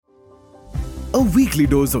a weekly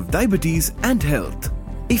dose of diabetes and health.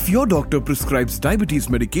 If your doctor prescribes diabetes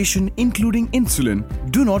medication including insulin,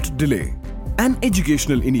 do not delay. An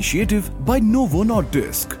educational initiative by Novo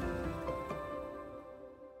Nordisk.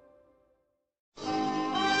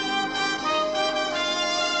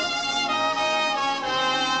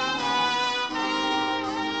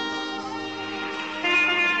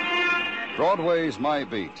 Broadway's my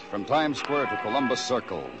beat, from Times Square to Columbus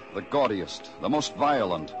Circle, the gaudiest, the most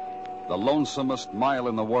violent, the lonesomest mile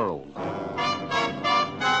in the world.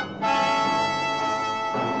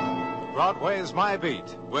 Broadway's My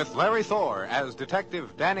Beat, with Larry Thor as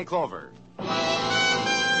Detective Danny Clover.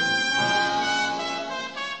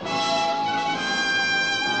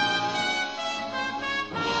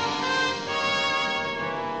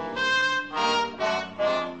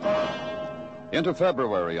 Into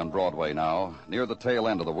February on Broadway now, near the tail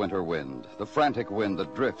end of the winter wind, the frantic wind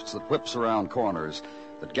that drifts, that whips around corners,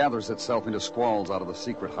 that gathers itself into squalls out of the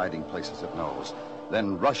secret hiding places it knows,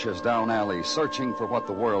 then rushes down alleys, searching for what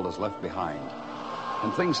the world has left behind.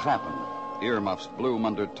 And things happen. Earmuffs bloom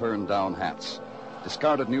under turned-down hats.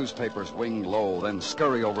 Discarded newspapers wing low, then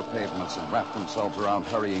scurry over pavements and wrap themselves around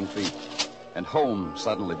hurrying feet. And home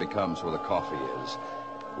suddenly becomes where the coffee is.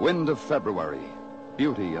 Wind of February.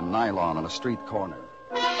 Beauty and nylon on a street corner.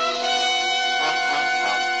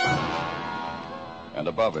 And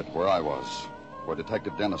above it, where I was, where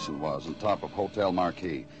Detective Dennison was, on top of Hotel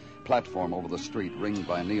Marquis. Platform over the street ringed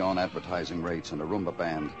by neon advertising rates and a Roomba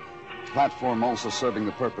band. Platform also serving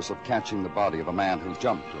the purpose of catching the body of a man who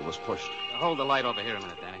jumped or was pushed. Hold the light over here a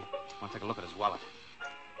minute, Danny. I want to take a look at his wallet.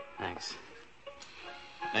 Thanks.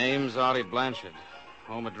 Name's Artie Blanchard.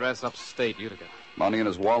 Home address upstate, Utica. Money in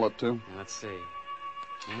his wallet, too? Let's see.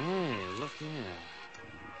 Hey, look here.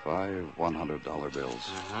 5 $100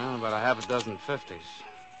 bills. About a half a dozen 50s.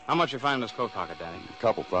 How much you find in his coat pocket, Danny? A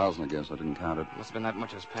couple thousand, I guess. I didn't count it. Must have been that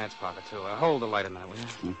much in his pants pocket, too. Hold the light a minute, will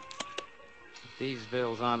you? If these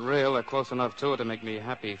bills aren't real, they're close enough to it to make me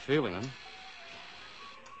happy feeling them.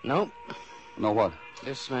 Nope. No what?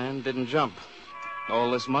 This man didn't jump.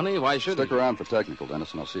 All this money, why should he? Stick around for technical,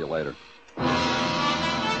 Dennis, and I'll see you later.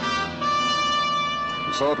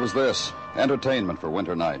 So it was this, entertainment for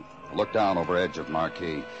winter night. Look down over edge of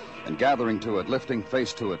Marquis, and gathering to it, lifting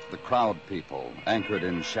face to it, the crowd people, anchored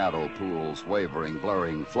in shadow pools, wavering,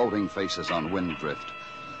 blurring, floating faces on wind drift.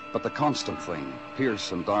 But the constant thing,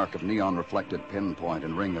 pierce and dark of neon-reflected pinpoint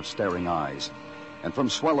and ring of staring eyes. And from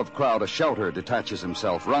swell of crowd, a shouter detaches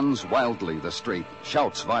himself, runs wildly the street,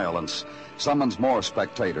 shouts violence, summons more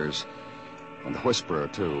spectators. And the whisperer,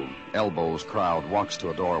 too, elbows crowd, walks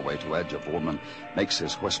to a doorway to edge of woman, makes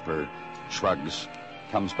his whisper, shrugs,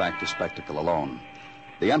 comes back to spectacle alone.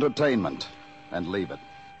 The entertainment, and leave it.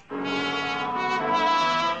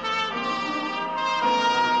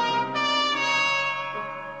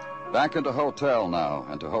 Back into hotel now,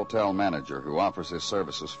 and to hotel manager who offers his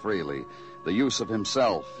services freely. The use of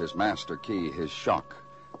himself, his master key, his shock.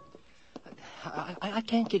 I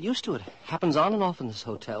can't get used to it. Happens on and off in this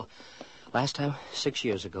hotel. Last time, 6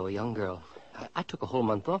 years ago, a young girl. I took a whole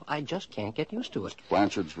month off. I just can't get used to it.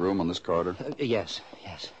 Blanchard's room on this corridor? Yes.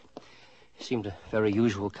 He seemed a very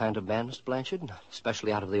usual kind of man, Mr. Blanchard,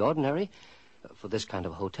 especially out of the ordinary. For this kind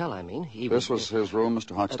of hotel, I mean. This was his room,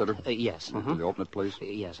 Mr. Hochstetter? Yes. Will you open it, please?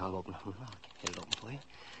 Yes, I'll open it. I'll get it open for you.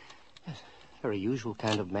 Yes, very usual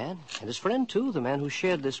kind of man. And his friend, too, the man who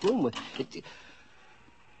shared this room with...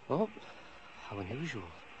 Oh, how unusual.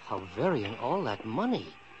 How very... And all that money...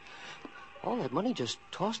 All that money just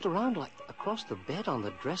tossed around like across the bed on the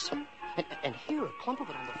dresser. And here, a clump of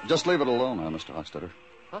it on the floor. Just leave it alone now, Mr. Hochstetter.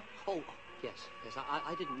 Huh? Oh, yes.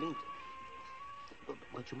 I didn't mean to.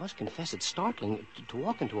 But you must confess it's startling to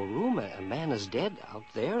walk into a room, a man is dead out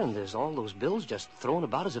there, and there's all those bills just thrown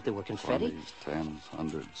about as if they were confetti. 20s, 10s,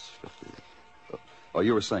 100s, 50s. Oh,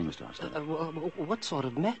 you were saying, Mr. Hochstetter. What sort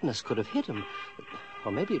of madness could have hit him?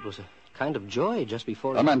 Or maybe it was a kind of joy just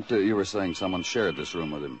before... I meant you were saying someone shared this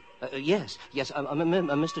room with him. Yes.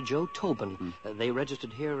 Mr. Joe Tobin. They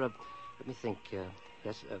registered here, let me think,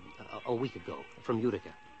 a week ago, from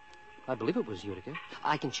Utica. I believe it was Utica.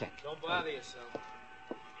 I can check. Don't bother yourself.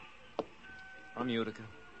 From Utica.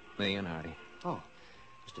 Me and Artie. Oh,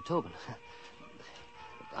 Mr. Tobin.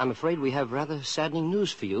 I'm afraid we have rather saddening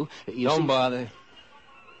news for you. Don't bother.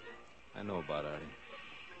 I know about Artie.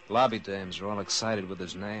 Lobby dames are all excited with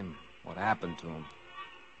his name. What happened to him?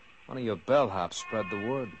 One of your bellhops spread the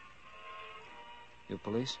word. You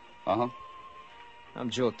police? Uh-huh. I'm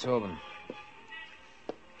Joe Tobin.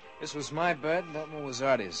 This was my bed, that one was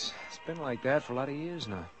Artie's. It's been like that for a lot of years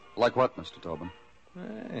now. Like what, Mr. Tobin?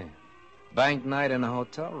 Hey, bank night in a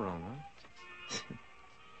hotel room, huh?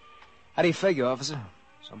 How do you figure, officer?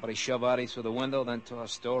 Somebody shove Artie through the window, then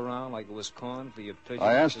toss dough around like it was corn for your pigeons?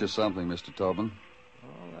 I asked you something, Mr. Tobin.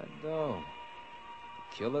 All that dough.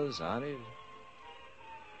 The killers, Artie.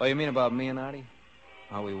 Oh, you mean about me and Artie?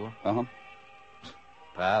 How we were? Uh-huh.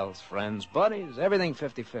 Pals, friends, buddies, everything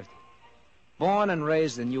 50-50. Born and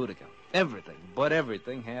raised in Utica. Everything, but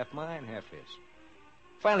everything, half mine, half his.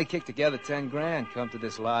 Finally kicked together 10 grand, come to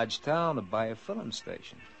this large town to buy a filling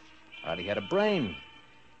station. Artie had a brain.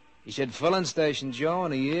 He said, filling station, Joe,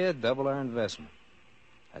 in a year, double our investment.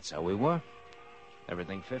 That's how we were.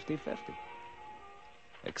 Everything 50-50.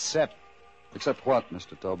 Except what,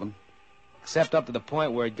 Mr. Tobin? Except up to the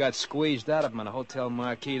point where it got squeezed out of him in a hotel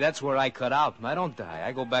marquee. That's where I cut out. I don't die.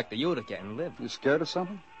 I go back to Utica and live. You scared of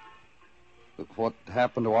something? What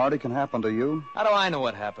happened to Artie can happen to you? How do I know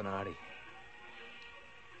what happened, Artie?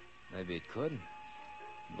 Maybe it could,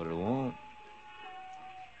 but it won't.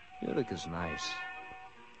 Utica's nice.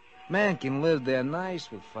 Man can live there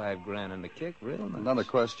nice with 5 grand in the kick, real nice. Another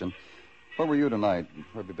question. Where were you tonight?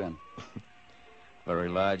 Where have you been? Very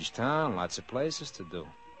large town, lots of places to do.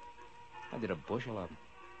 I did a bushel of them.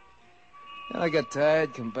 Then I got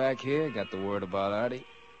tired, come back here, got the word about Artie.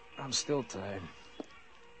 I'm still tired.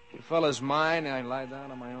 You fellas mind I lie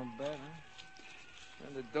down on my own bed, huh?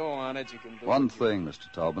 And the dough on it, you can do One thing, Mr.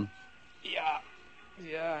 Tobin. Yeah,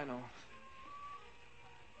 I know.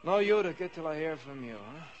 No Utica till I hear from you,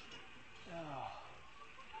 huh? Oh.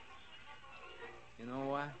 You know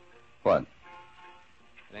why? What?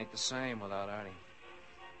 It ain't the same without Artie.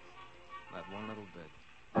 Not one little bit.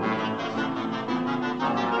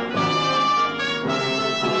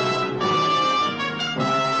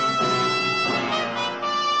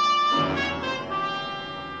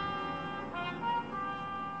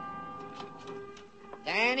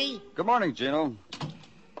 Danny? Good morning, Gino.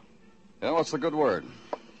 Yeah, what's the good word?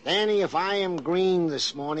 Danny, if I am green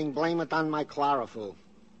this morning, blame it on my chlorophyll.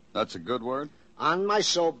 That's a good word? On my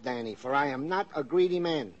soap, Danny, for I am not a greedy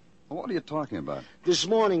man. Well, what are you talking about? This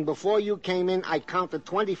morning, before you came in, I counted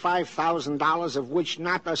 $25,000, of which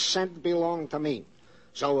not a cent belonged to me.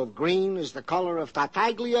 So if green is the color of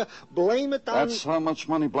Tartaglia, blame it on... That's how much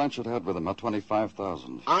money Blanchard had with him, at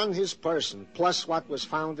 $25,000. On his person, plus what was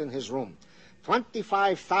found in his room.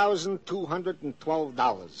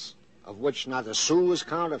 $25,212, of which not a sou was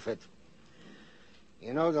counterfeit.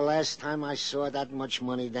 You know the last time I saw that much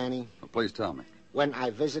money, Danny? Well, please tell me. When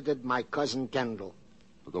I visited my cousin Kendall.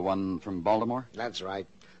 The one from Baltimore? That's right.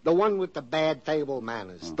 The one with the bad table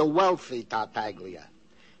manners. The wealthy Tartaglia.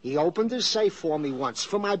 He opened his safe for me once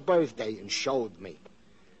for my birthday and showed me.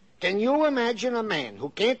 Can you imagine a man who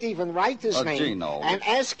can't even write his name Gino. and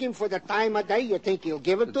ask him for the time of day? You think he'll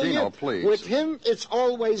give it to you? Gino, please. With him, it's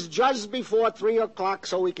always just before 3 o'clock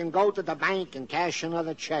so he can go to the bank and cash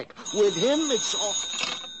another check. With him, it's all...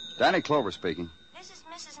 Danny Clover speaking. This is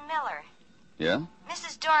Mrs. Miller. Yeah?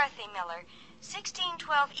 Mrs. Dorothy Miller,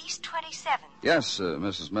 1612 East 27th. Yes,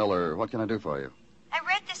 Mrs. Miller. What can I do for you? I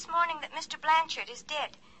read this morning that Mr. Blanchard is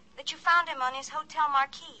dead, that you found him on his hotel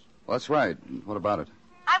marquee. Well, that's right. What about it?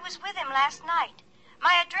 I was with him last night.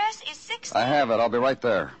 My address is 16... I have it. I'll be right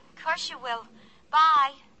there. Of course you will.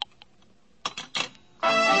 Bye.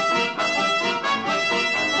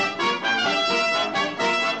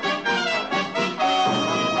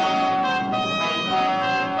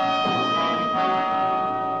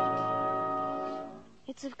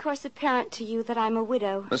 It's of course apparent to you that I'm a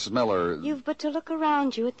widow. Mrs. Miller... You've but to look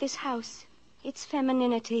around you at this house. Its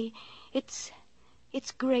femininity, its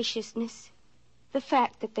graciousness. The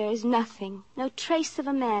fact that there is nothing, no trace of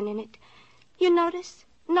a man in it. You notice?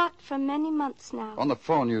 Not for many months now. On the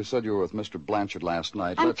phone, you said you were with Mr. Blanchard last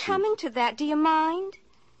night. I'm coming to that. Do you mind?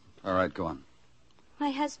 All right, go on.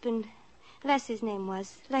 My husband, Les his name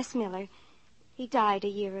was, Les Miller, he died a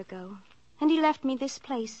year ago. And he left me this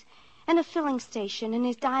place and a filling station, and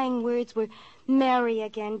his dying words were, "Marry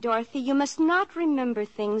again, Dorothy. You must not remember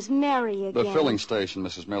things. Marry again." The filling station,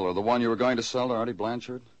 Mrs. Miller, the one you were going to sell to Artie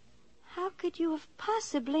Blanchard? How could you have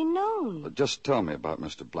possibly known? Just tell me about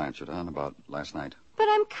Mr. Blanchard, and about last night. But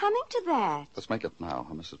I'm coming to that. Let's make it now,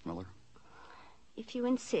 Mrs. Miller. If you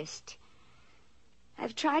insist.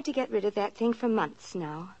 I've tried to get rid of that thing for months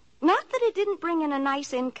now. Not that it didn't bring in a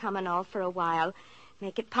nice income and all for a while.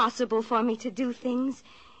 Make it possible for me to do things.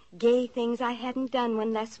 Gay things I hadn't done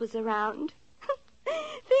when Les was around.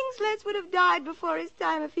 Things Les would have died before his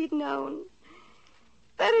time if he'd known.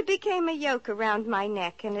 But it became a yoke around my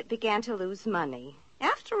neck, and it began to lose money.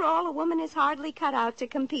 After all, a woman is hardly cut out to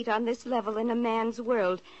compete on this level in a man's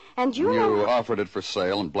world. And you know... You offered it for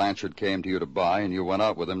sale, and Blanchard came to you to buy, and you went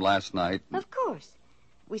out with him last night. Of course.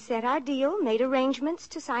 We set our deal, made arrangements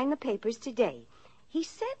to sign the papers today. He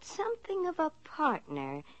said something of a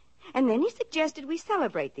partner, and then he suggested we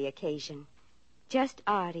celebrate the occasion. Just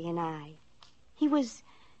Artie and I. He was...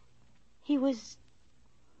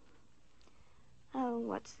 Oh,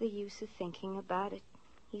 what's the use of thinking about it?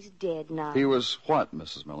 He's dead now. He was what,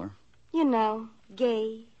 Mrs. Miller? You know,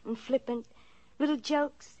 gay and flippant, little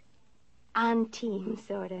jokes, on team,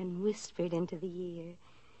 sort of, and whispered into the ear.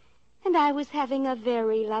 And I was having a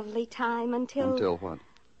very lovely time until... Until what?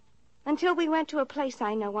 Until we went to a place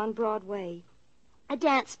I know on Broadway. A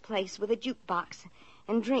dance place with a jukebox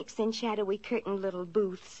and drinks in shadowy curtained little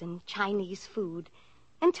booths and Chinese food.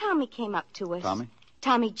 And Tommy came up to us. Tommy?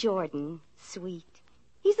 Tommy Jordan. Sweet.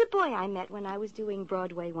 He's a boy I met when I was doing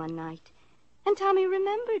Broadway one night. And Tommy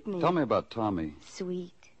remembered me. Tell me about Tommy.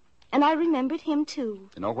 Sweet. And I remembered him, too.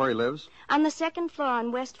 You know where he lives? On the second floor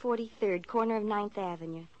on West 43rd, corner of 9th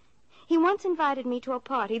Avenue. He once invited me to a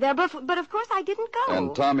party there, but of course I didn't go.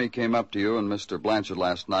 And Tommy came up to you and Mr. Blanchard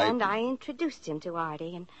last night. And I introduced him to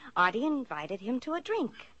Artie, and Artie invited him to a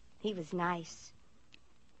drink. He was nice.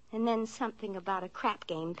 And then something about a crap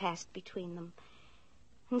game passed between them.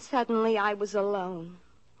 And suddenly I was alone,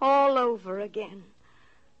 all over again.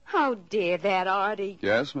 Oh, dear, that Artie.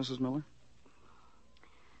 Yes, Mrs. Miller?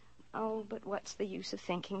 Oh, but what's the use of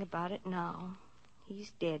thinking about it now?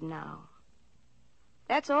 He's dead now.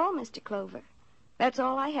 That's all, Mr. Clover. That's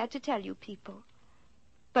all I had to tell you people.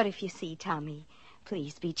 But if you see Tommy,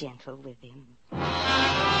 please be gentle with him.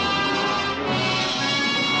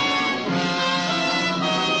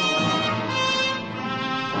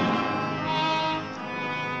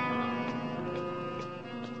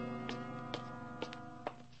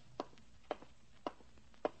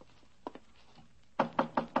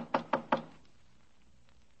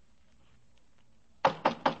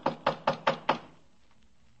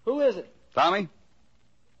 Who is it? Tommy?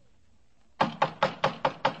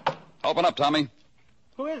 Open up, Tommy.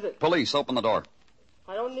 Who is it? Police, open the door.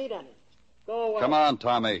 I don't need any. Go away. Come on,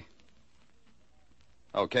 Tommy.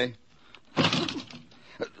 Okay.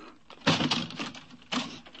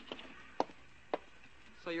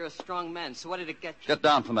 So you're a strong man. So what did it get you? Get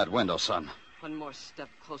down from that window, son. One more step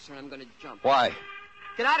closer and I'm going to jump. Why?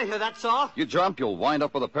 Get out of here, that's all. You jump, you'll wind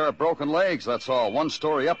up with a pair of broken legs, that's all. One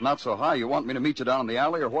story up, not so high. You want me to meet you down in the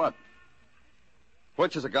alley or what?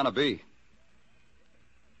 Which is it gonna be?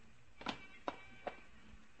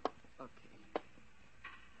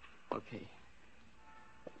 Okay.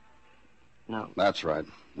 Now. That's right.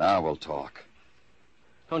 Now we'll talk.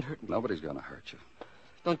 Don't hurt me. Nobody's gonna hurt you.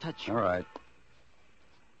 Don't touch me. All right.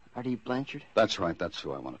 Artie Blanchard? That's right. That's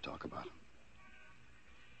who I want to talk about.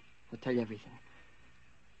 I'll tell you everything.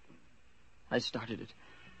 I started it.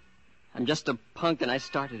 I'm just a punk, and I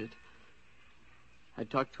started it. I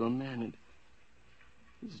talked to a man, and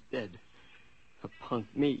he's dead. A punk,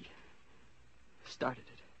 me. Started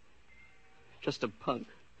it. Just a punk.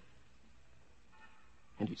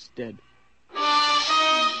 And he's dead.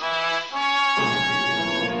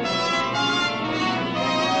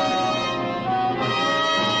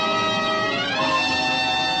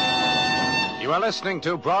 You are listening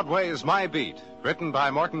to Broadway's My Beat, written by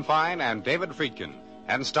Morton Fine and David Friedkin,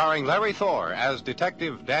 and starring Larry Thor as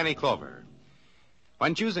Detective Danny Clover.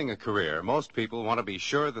 When choosing a career, most people want to be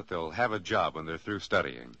sure that they'll have a job when they're through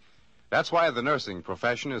studying. That's why the nursing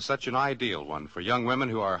profession is such an ideal one for young women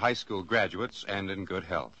who are high school graduates and in good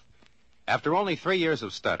health. After only 3 years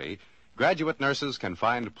of study, graduate nurses can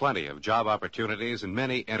find plenty of job opportunities in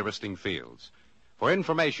many interesting fields. For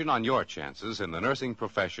information on your chances in the nursing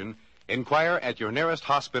profession, inquire at your nearest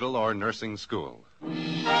hospital or nursing school.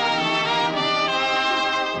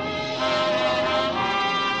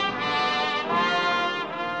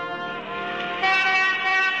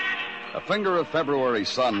 A finger of February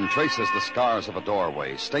sun traces the scars of a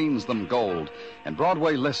doorway, stains them gold, and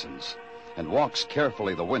Broadway listens and walks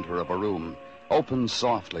carefully the winter of a room, opens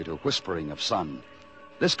softly to whispering of sun.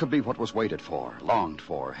 This could be what was waited for, longed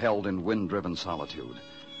for, held in wind-driven solitude.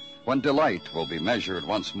 When delight will be measured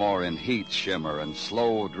once more in heat shimmer and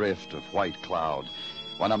slow drift of white cloud,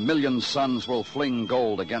 when a million suns will fling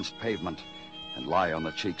gold against pavement and lie on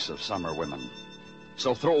the cheeks of summer women.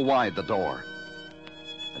 So throw wide the door,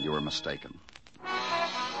 and you were mistaken.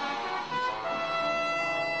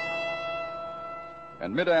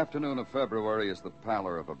 And mid-afternoon of February is the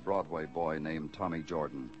pallor of a Broadway boy named Tommy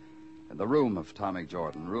Jordan. In the room of Tommy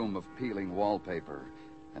Jordan, room of peeling wallpaper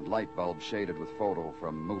and light bulbs shaded with photo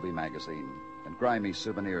from movie magazine and grimy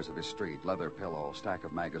souvenirs of his street, leather pillow, stack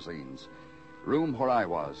of magazines. Room where I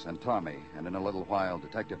was, and Tommy, and in a little while,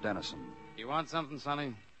 Detective Dennison. You want something,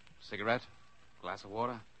 Sonny? Cigarette? Glass of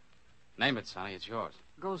water? Name it, Sonny. It's yours.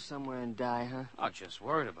 Go somewhere and die, huh? Oh, just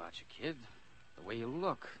worried about you, kid. The way you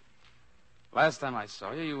look. Last time I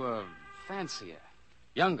saw you, you were fancier.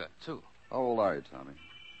 Younger, too. How old are you, Tommy?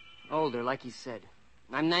 Older, like he said.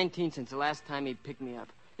 I'm 19 since the last time he picked me up.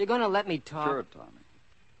 You're going to let me talk? Sure, Tommy.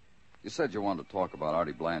 You said you wanted to talk about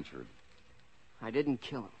Artie Blanchard. I didn't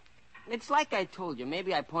kill him. It's like I told you.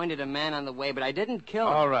 Maybe I pointed a man on the way, but I didn't kill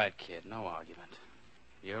him. All right, kid. No argument.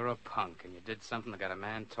 You're a punk, and you did something that got a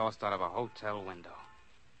man tossed out of a hotel window.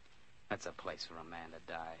 That's a place for a man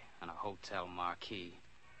to die, on a hotel marquee.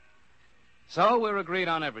 So we're agreed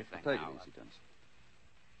on everything. Take now. it easy, Dennis.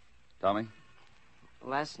 Tommy?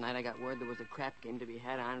 Last night I got word there was a crap game to be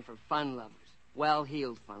had on for fun lovers.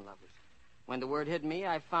 Well-heeled fun lovers. When the word hit me,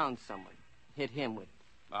 I found someone. Hit him with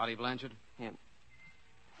Artie Blanchard? him.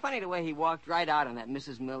 Funny the way he walked right out on that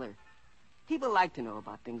Mrs. Miller. People like to know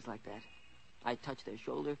about things like that. I touch their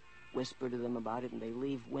shoulder, whisper to them about it, and they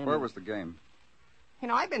leave women. Where was the game? You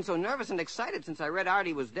know, I've been so nervous and excited since I read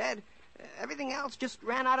Artie was dead. Everything else just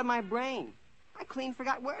ran out of my brain. I clean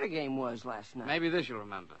forgot where the game was last night. Maybe this you'll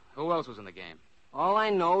remember. Who else was in the game? All I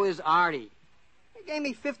know is Artie. He gave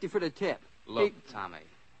me 50 for the tip. Look, Tommy,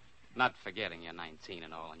 not forgetting you're 19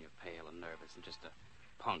 and all, and you're pale and nervous and just a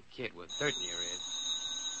punk kid with dirt in your ears.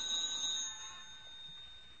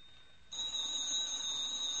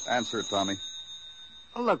 Answer it, Tommy.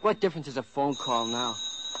 Oh, look, what difference is a phone call now?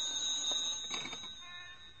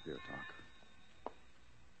 Here, talk.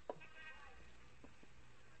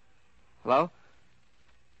 Hello?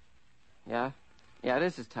 Yeah,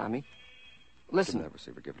 this is Tommy. Listen. Never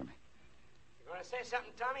see forgiven me. You want to say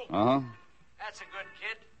something, Tommy? Uh-huh. That's a good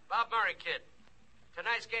kid. Bob Murray kid.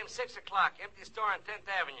 Tonight's game, 6 o'clock. Empty store on 10th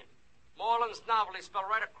Avenue. Moreland's novelty spelled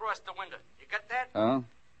right across the window. You got that? Uh-huh.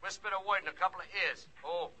 Whisper the word in a couple of ears.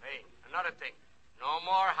 Oh, hey, another thing. No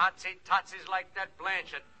more hotsy-totsies like that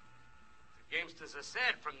Blanchard. The gamesters are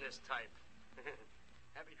sad from this type.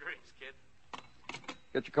 Happy dreams, kid.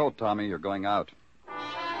 Get your coat, Tommy. You're going out.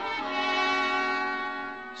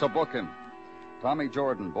 So book him. Tommy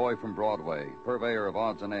Jordan, boy from Broadway, purveyor of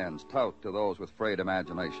odds and ends, tout to those with frayed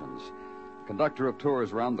imaginations. Conductor of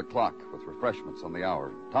tours round the clock with refreshments on the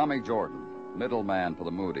hour. Tommy Jordan, middleman for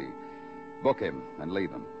the moody. Book him and leave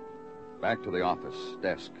him. Back to the office,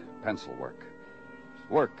 desk, pencil work.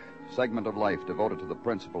 Work, segment of life devoted to the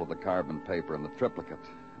principle of the carbon paper and the triplicate,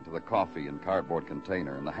 and to the coffee and cardboard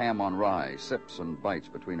container, and the ham on rye, sips and bites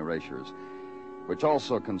between erasures, which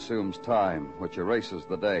also consumes time, which erases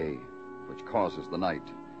the day, which causes the night.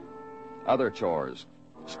 Other chores.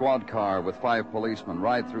 Squad car with 5 policemen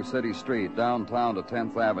ride through City Street, downtown to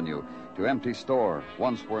 10th Avenue, to empty store,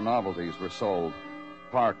 once where novelties were sold.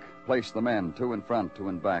 Park, place the men, 2 in front, 2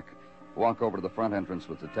 in back. Walk over to the front entrance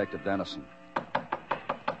with Detective Dennison.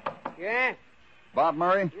 Yeah? Bob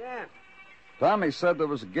Murray? Yeah. Tommy said there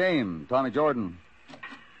was a game. Tommy Jordan.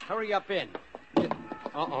 Hurry up in.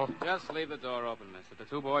 Uh-oh. Just leave the door open, mister. The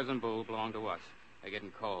 2 boys in blue belong to us. They're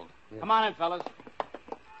getting cold. Yeah. Come on in, fellas.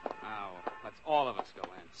 Now, let's all of us go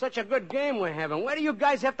in. Such a good game we're having. Where do you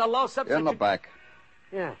guys have to louse up In the back.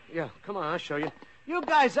 Yeah. Come on, I'll show you. You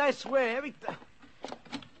guys, I swear,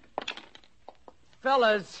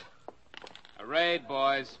 Fellas. A raid,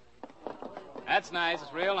 boys. That's nice.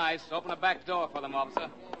 It's real nice. Open the back door for them, officer.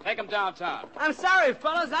 Take them downtown. I'm sorry,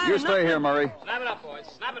 fellas. You stay here, Murray. Snap it up, boys.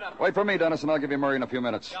 Snap it up. Wait for me, Dennis, and I'll give you Murray in a few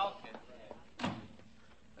minutes.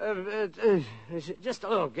 Is it just a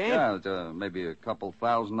little game? Yeah, maybe a couple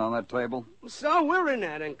thousand on that table. So, we're in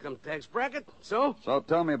that income tax bracket. So? So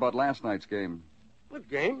tell me about last night's game. What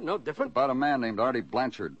game? No different. About a man named Artie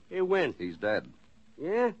Blanchard. He win. He's dead.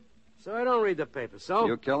 Yeah? So I don't read the paper, so?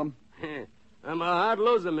 You kill him? I'm a hard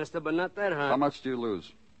loser, mister, but not that hard. How much do you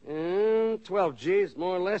lose? 12 G's,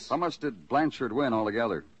 more or less. How much did Blanchard win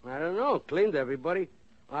altogether? I don't know. Cleaned everybody.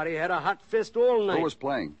 Artie had a hot fist all night. Who was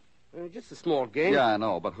playing? Just a small game. Yeah, I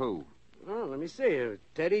know, but who? Well, let me see.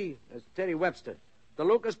 Teddy Webster. The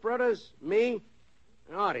Lucas brothers, me,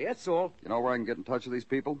 and Artie. That's all. You know where I can get in touch with these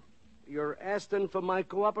people? You're asking for my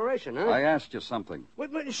cooperation, huh? I asked you something.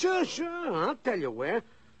 Wait, sure. I'll tell you where.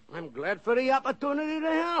 I'm glad for the opportunity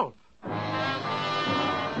to help.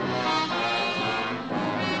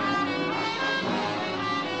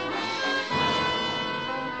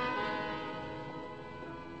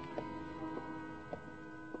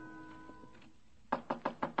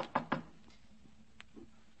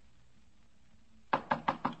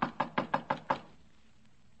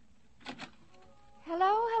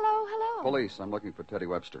 Hello. Police. I'm looking for Teddy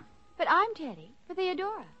Webster. But I'm Teddy, for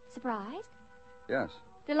Theodora. Surprised? Yes.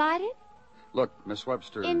 Delighted? Look, Miss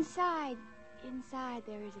Webster. Inside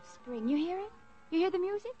there is a spring. You hear it? You hear the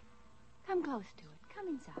music? Come close to it. Come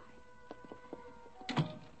inside.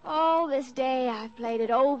 Oh, this day I've played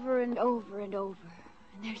it over and over and over.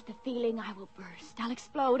 And there's the feeling I will burst. I'll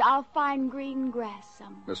explode. I'll find green grass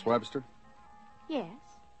somewhere. Miss Webster, Yes?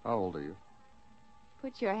 how old are you?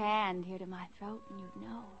 Put your hand here to my throat and you'd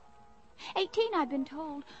know. 18, I've been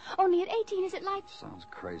told. Only at 18 is it like... Sounds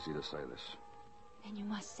crazy to say this. Then you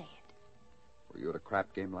must say it. Were you at a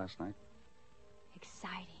crap game last night?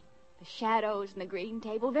 Exciting. The shadows and the green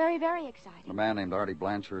table. Very, very exciting. A man named Artie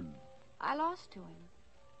Blanchard. I lost to him.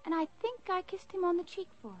 And I think I kissed him on the cheek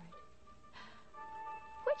for it.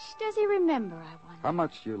 Which does he remember, I wonder? How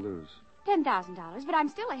much did you lose? $10,000, but I'm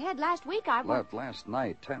still ahead. Last week I won. Last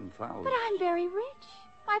night, 10,000. But I'm very rich.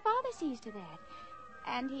 My father sees to that.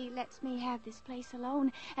 And he lets me have this place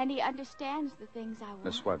alone, and he understands the things I want.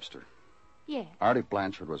 Miss Webster. Yes. Artie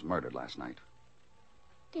Blanchard was murdered last night.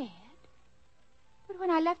 Dead? But when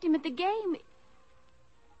I left him at the game...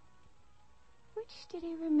 Which did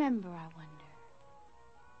he remember, I wonder?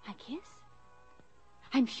 My kiss?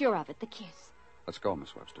 I'm sure of it, the kiss. Let's go,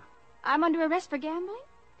 Miss Webster. I'm under arrest for gambling?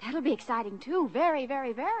 That'll be exciting, too. Very,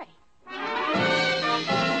 very, very.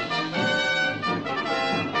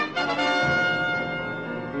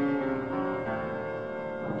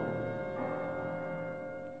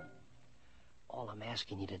 All I'm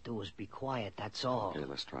asking you to do is be quiet, that's all. Okay,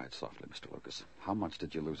 let's try it softly, Mr. Lucas. How much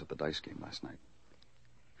did you lose at the dice game last night?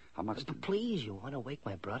 How much But please, you want to wake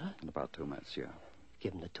my brother? In about 2 minutes, yeah.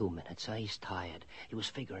 Give him the 2 minutes, huh? He's tired. He was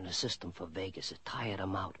figuring a system for Vegas. It tired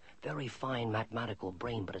him out. Very fine mathematical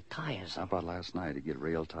brain, but it tires How him. about last night? He get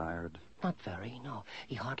real tired? Not very, no.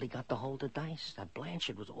 He hardly got to hold the dice. That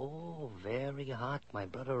Blanchard was, very hot. My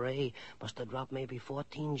brother Ray must have dropped maybe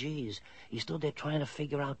 14 G's. He stood there trying to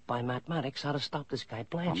figure out by mathematics how to stop this guy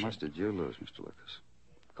Blanchard. How much did you lose, Mr. Lucas?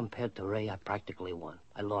 Compared to Ray, I practically won.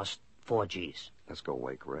 I lost 4 G's. Let's go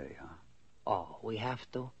wake Ray, huh? Oh, we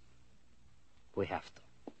have to? We have to.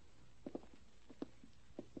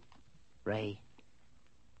 Ray,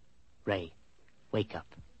 wake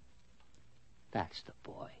up. That's the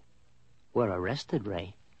boy. We're arrested,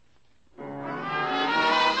 Ray.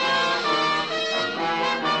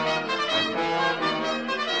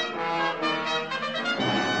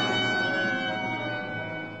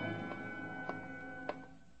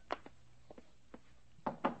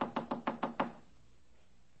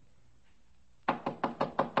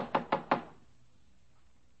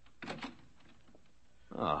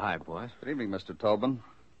 Oh, hi, boys. Good evening, Mr. Tobin.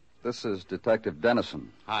 This is Detective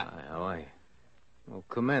Dennison. Hi, how are you? Well,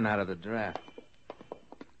 come in out of the draft.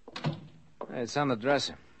 Hey, it's on the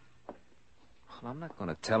dresser. Well, I'm not going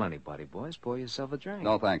to tell anybody, boys. Pour yourself a drink.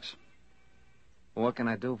 No, thanks. Well, what can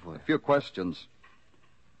I do for you? A few questions.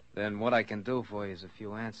 Then what I can do for you is a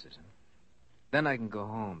few answers. Then I can go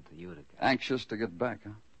home to Utica. Anxious to get back,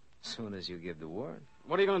 huh? As soon as you give the word.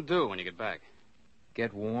 What are you going to do when you get back?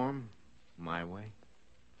 Get warm, my way.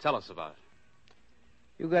 Tell us about it.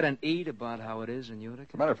 You got an eat about how it is in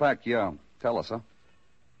Utica? Matter of fact, yeah. Tell us, huh?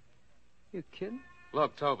 You kidding?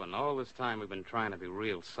 Look, Tobin, all this time we've been trying to be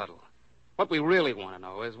real subtle. What we really want to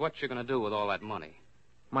know is what you're going to do with all that money.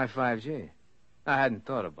 My 5G. I hadn't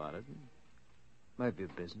thought about it. Might be a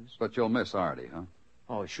business. But you'll miss Artie, huh?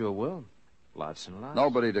 Oh, sure will. Lots and lots.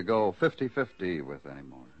 Nobody to go 50-50 with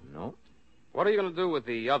anymore. No. What are you going to do with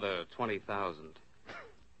the other 20,000?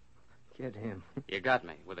 Get him. You got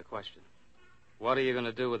me with a question. What are you going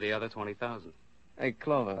to do with the other 20,000? Hey,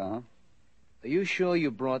 Clover. Uh-huh. Are you sure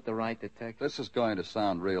you brought the right detective? This is going to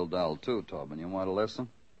sound real dull, too, Tobin. You want to listen?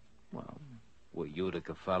 Well, we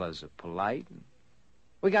Utica fellas are polite.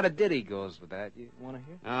 We got a ditty goes with that. You want to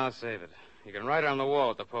hear? I'll save it. You can write it on the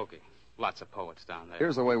wall at the pokey. Lots of poets down there.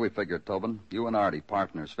 Here's the way we figured, Tobin. You and Artie,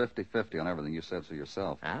 partners, 50-50 on everything you said so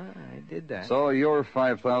yourself. Ah, I did that. So you're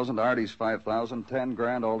 5,000, Artie's 5,000, 10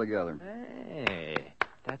 grand altogether. Hey,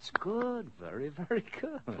 that's good. Very, very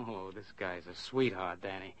good. Oh, this guy's a sweetheart,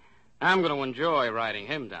 Danny. I'm going to enjoy riding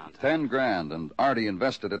him downtown. 10 grand, and Artie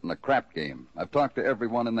invested it in a crap game. I've talked to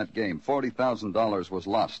everyone in that game. $40,000 was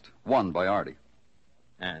lost, won by Artie.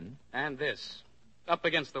 And? And this. Up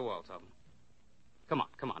against the wall, Tobin.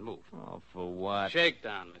 Come on, move. Oh, for what? Shake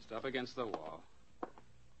down, mister. Up against the wall.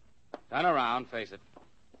 Turn around, face it.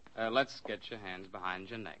 Let's get your hands behind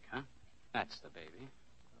your neck, huh? That's the baby.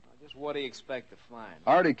 Just what do you expect to find?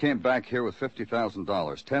 Artie came back here with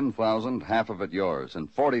 $50,000. 10,000, half of it yours, and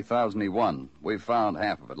 40,000 he won. We found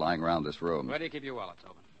half of it lying around this room. Where do you keep your wallet,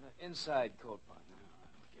 Tobin? Inside coat pocket.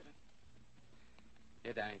 Get it.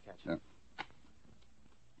 Here, Danny, catch it.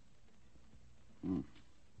 Yeah.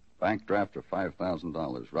 Bank draft of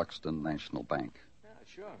 $5,000, Ruxton National Bank. Yeah,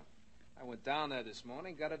 sure. I went down there this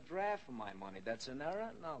morning, got a draft for my money. That's an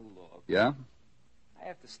error? Now, look. Yeah? I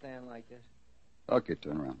have to stand like this. Okay,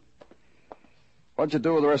 turn around. What'd you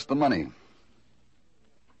do with the rest of the money?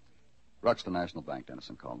 Ruxton National Bank,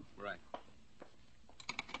 Dennison called. Right.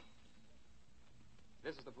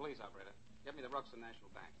 This is the police operator. Get me the Ruxton National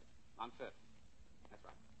Bank. On Fifth. That's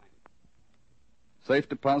right. Thank you. Safe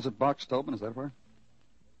deposit box, Tobin, is that where?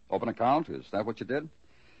 Open account, is that what you did?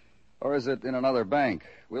 Or is it in another bank?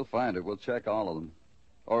 We'll find it. We'll check all of them.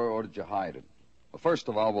 Or did you hide it? Well, first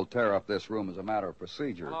of all, we'll tear up this room as a matter of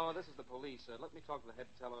procedure. Hello, this is the police. Let me talk to the head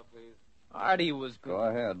teller, please. Artie was... Go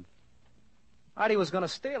ahead. Artie was going to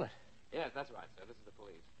steal it. Yes, that's right, sir. This is the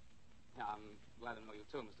police. Yeah, I'm glad to know you,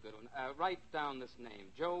 too, Mr. Goodwin. Write down this name,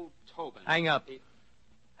 Joe Tobin. Hang up.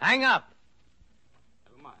 Hang up!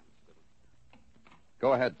 Never mind, Mr. Goodwin.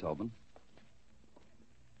 Go ahead, Tobin.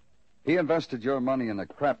 He invested your money in a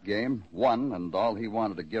crap game, won, and all he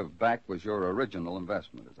wanted to give back was your original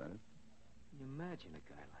investment, is that it? Can you imagine a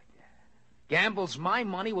guy like that? Gambles my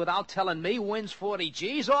money without telling me, wins 40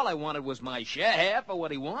 G's. All I wanted was my share, half of what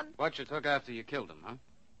he won. What you took after you killed him, huh?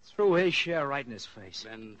 Threw his share right in his face.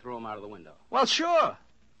 Then threw him out of the window. Well, sure.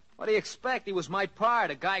 What do you expect? He was my part.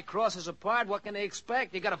 A guy crosses a part. What can they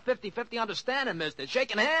expect? You got a 50-50 understanding, mister.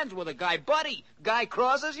 Shaking hands with a guy. Buddy, guy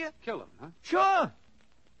crosses you? Kill him, huh? Sure.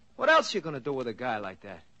 What else you going to do with a guy like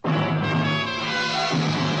that?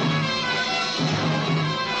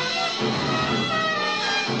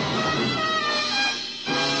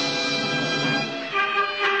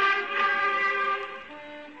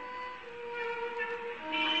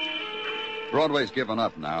 Broadway's given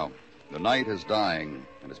up now. The night is dying,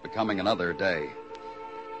 and it's becoming another day.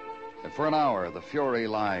 And for an hour, the Fury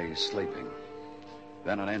lies sleeping.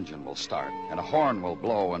 Then an engine will start, and a horn will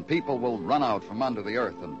blow, and people will run out from under the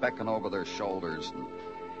earth and beckon over their shoulders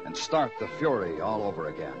and start the Fury all over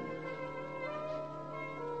again.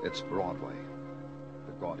 It's Broadway,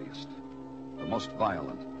 the gaudiest, the most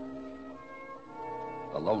violent,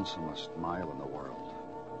 the lonesomest mile in the world.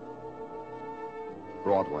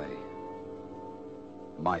 Broadway,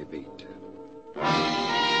 my beat.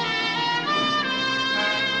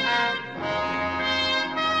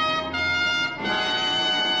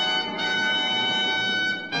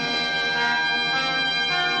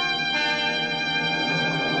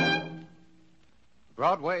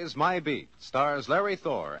 Broadway's My Beat stars Larry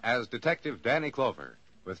Thor as Detective Danny Clover,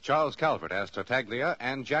 with Charles Calvert as Tartaglia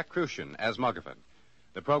and Jack Crucian as Muggavan.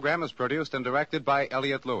 The program is produced and directed by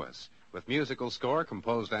Elliott Lewis, with musical score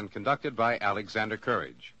composed and conducted by Alexander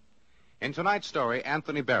Courage. In tonight's story,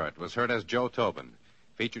 Anthony Barrett was heard as Joe Tobin.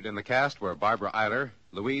 Featured in the cast were Barbara Eiler,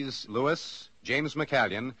 Louise Lewis, James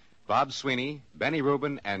McCallion, Bob Sweeney, Benny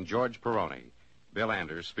Rubin, and George Peroni. Bill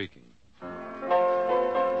Anders speaking.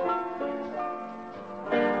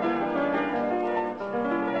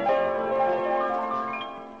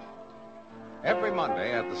 Every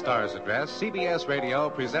Monday at the Star's address, CBS Radio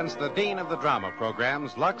presents the Dean of the Drama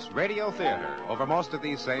programs, Lux Radio Theater, over most of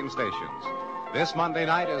these same stations. This Monday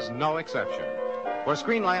night is no exception. For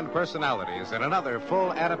Screenland personalities and another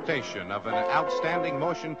full adaptation of an outstanding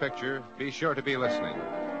motion picture, be sure to be listening.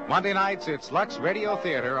 Monday nights, it's Lux Radio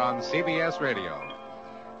Theater on CBS Radio.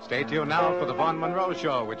 Stay tuned now for the Vaughn Monroe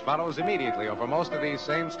Show, which follows immediately over most of these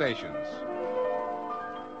same stations.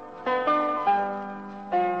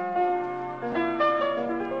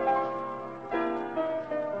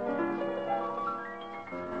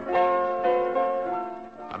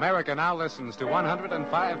 America now listens to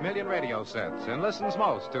 105 million radio sets and listens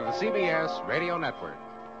most to the CBS Radio Network.